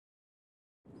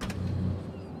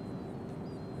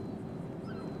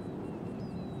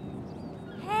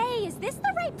this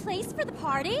the right place for the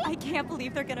party? I can't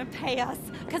believe they're gonna pay us,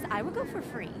 because I would go for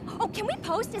free. Oh, can we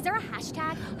post? Is there a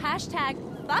hashtag?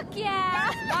 Hashtag, fuck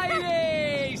yeah!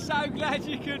 Lady, so glad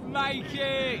you could make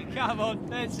it. Come on,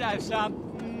 let's have some.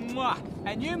 Mwah.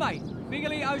 And you, mate,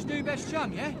 Miguelito's new best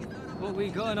chum, yeah? What we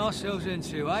gotten ourselves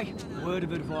into, eh? Word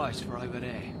of advice for over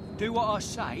there. Do what I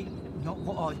say, not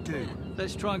what I do.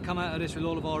 Let's try and come out of this with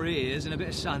all of our ears and a bit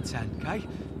of suntan, okay?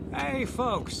 Hey,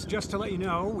 folks, just to let you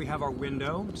know, we have our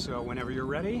window, so whenever you're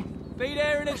ready... Be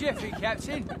there in a jiffy,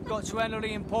 Captain. Got to handle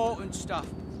the important stuff.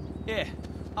 Here,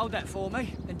 hold that for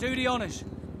me, and do the honours.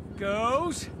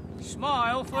 Girls,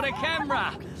 smile for the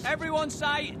camera. Everyone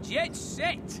say, jet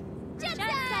set. Jet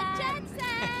set! Jet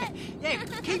set! Yeah,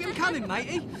 keep him coming,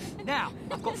 matey. Now,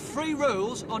 I've got 3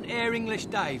 rules on Air English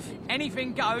Dave.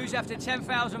 Anything goes after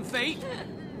 10,000 feet.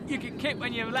 You can kick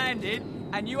when you've landed,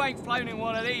 and you ain't flown in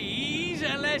one of these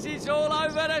unless it's all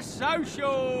over the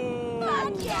social.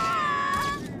 Fuck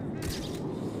yeah!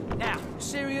 Now,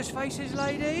 serious faces,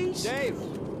 ladies. Dave!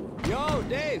 Yo,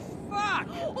 Dave! Fuck!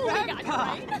 Oh my God, you're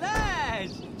right.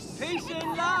 Lads! Peace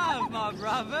and love, my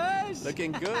brothers!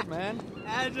 Looking good, man.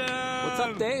 Adam! What's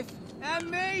up, Dave?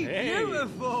 And me! Hey.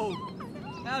 Beautiful!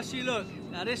 How's she look?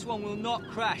 Now, this one will not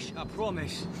crash, I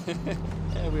promise.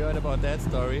 Yeah, we heard about that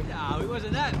story. No, it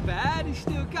wasn't that bad. He's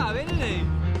still coming, isn't he?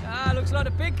 Ah, looks like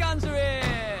the big guns are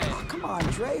here! Oh, come on,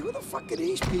 Dre. Who the fuck are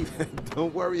these people?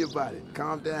 Don't worry about it.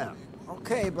 Calm down.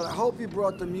 Okay, but I hope you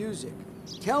brought the music.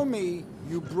 Tell me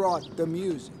you brought the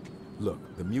music. Look,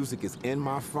 the music is in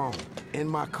my phone, in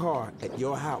my car, at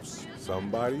your house.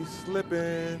 Somebody's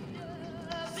slipping.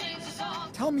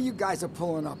 Tell me you guys are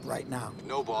pulling up right now.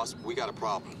 No, boss. We got a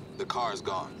problem. The car is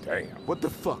gone. Damn. What the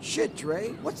fuck? Shit, Dre.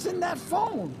 What's in that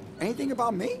phone? Anything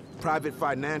about me? Private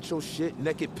financial shit,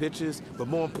 naked pictures, but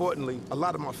more importantly, a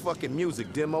lot of my fucking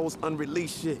music, demos,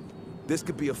 unreleased shit. This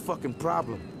could be a fucking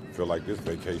problem. Feel like this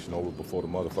vacation over before the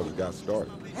motherfuckers got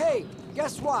started. Hey,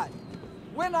 guess what?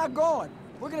 We're not going.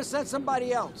 We're gonna send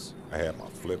somebody else. I had my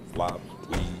flip-flops,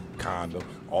 weed, condoms,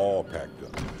 all packed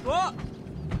up. What?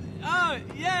 Oh,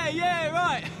 yeah,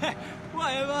 right.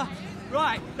 Whatever.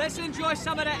 Right, let's enjoy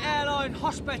some of the airline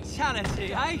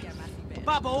hospitality, eh?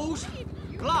 Bubbles,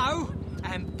 glow,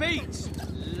 and beats.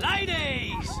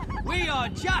 Ladies, we are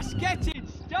just getting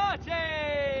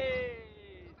started!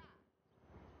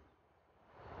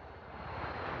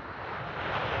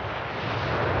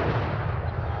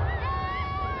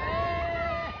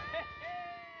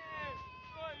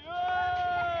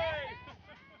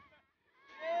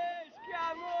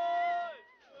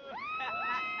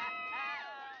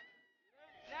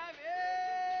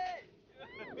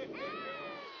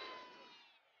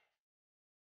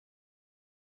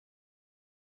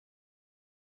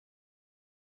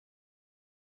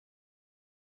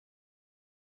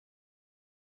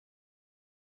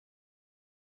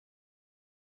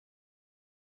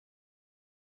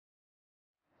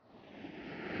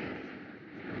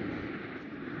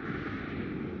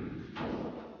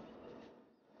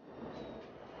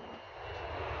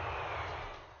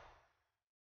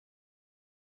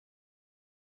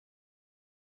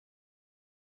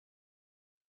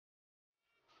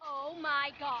 Oh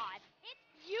my God,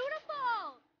 it's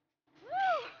beautiful!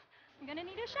 Woo! I'm gonna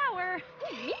need a shower.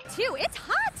 Me too, it's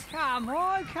hot! Come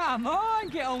on,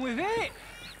 get on with it!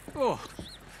 Oh,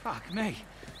 fuck me.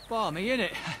 Balmy,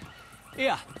 innit?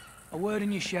 Here, a word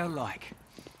in your shell like.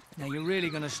 Now, you're really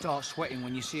gonna start sweating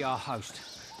when you see our host.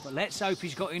 But let's hope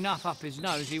he's got enough up his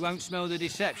nose he won't smell the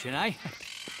deception, eh?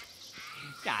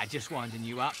 Ah, just winding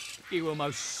you up. He will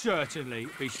most certainly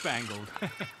be spangled.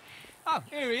 Oh,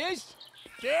 here he is.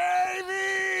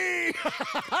 Davy!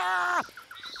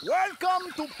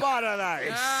 Welcome to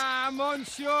paradise! Ah,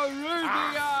 Monsieur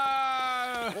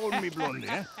Rudiger! Hold me, Blondie,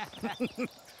 eh?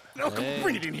 Look,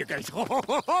 bring it in here, guys.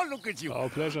 Look at you. Our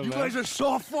pleasure, you man. guys are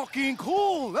so fucking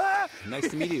cool, huh? Nice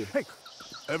to meet you. Hey,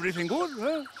 everything good,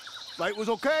 huh? Flight was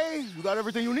okay? You got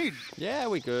everything you need? Yeah,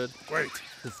 we good. Great.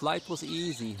 The flight was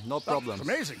easy, no problem. That's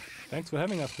amazing. Thanks for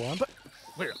having us, Juan. But,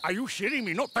 wait, are you shitting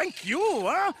me? No, thank you,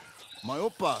 huh? My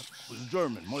oppa was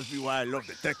German. Must be why I love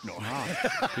the techno.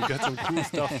 We got some cool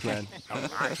stuff planned.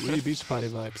 Really beach party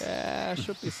vibes. Yeah,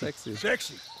 should be sexy.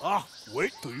 Sexy? Oh,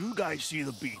 wait till you guys see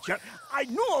the beach. Huh? I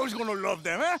knew I was gonna love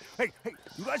them, huh? Hey,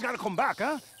 you guys gotta come back,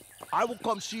 huh? I will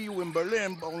come see you in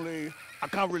Berlin, only I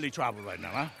can't really travel right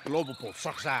now, huh? Global Pole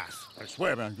sucks ass. I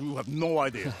swear, man, you have no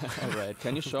idea. All right,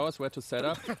 can you show us where to set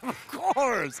up? Of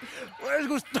course! Where's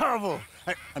Gustavo?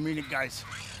 Hey, I mean it, guys.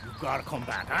 You gotta come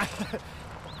back, huh?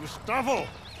 Gustavo!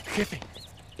 Kiffy!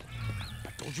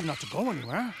 I told you not to go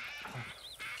anywhere.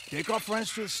 Take our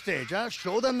friends to the stage, huh?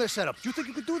 Show them the setup. Do you think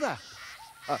you could do that?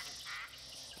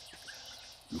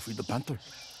 You feed the panther?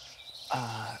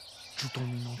 You told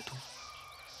me not to.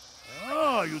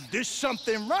 Oh, you did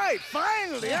something right,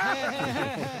 finally,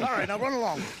 huh? All right, now run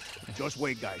along. Just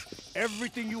wait, guys.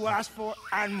 Everything you asked for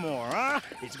and more, huh?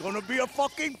 It's gonna be a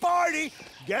fucking party.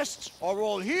 Guests are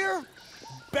all here.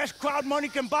 Best crowd money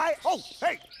can buy. Oh,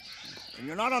 hey! And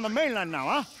you're not on the mainland now,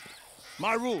 huh?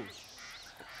 My rules.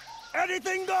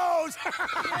 Anything goes!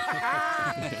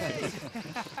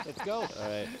 Let's go. All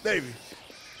right. Davey,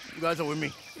 you guys are with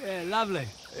me. Yeah, lovely.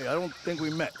 Hey, I don't think we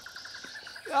met.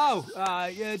 Oh,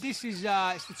 yeah, this is,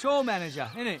 it's the tour manager,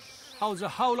 innit? Holds the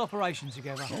whole operation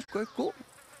together. Okay, cool.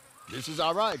 This is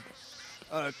our ride.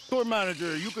 Tour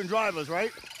manager, you can drive us,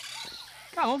 right?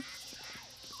 Come on.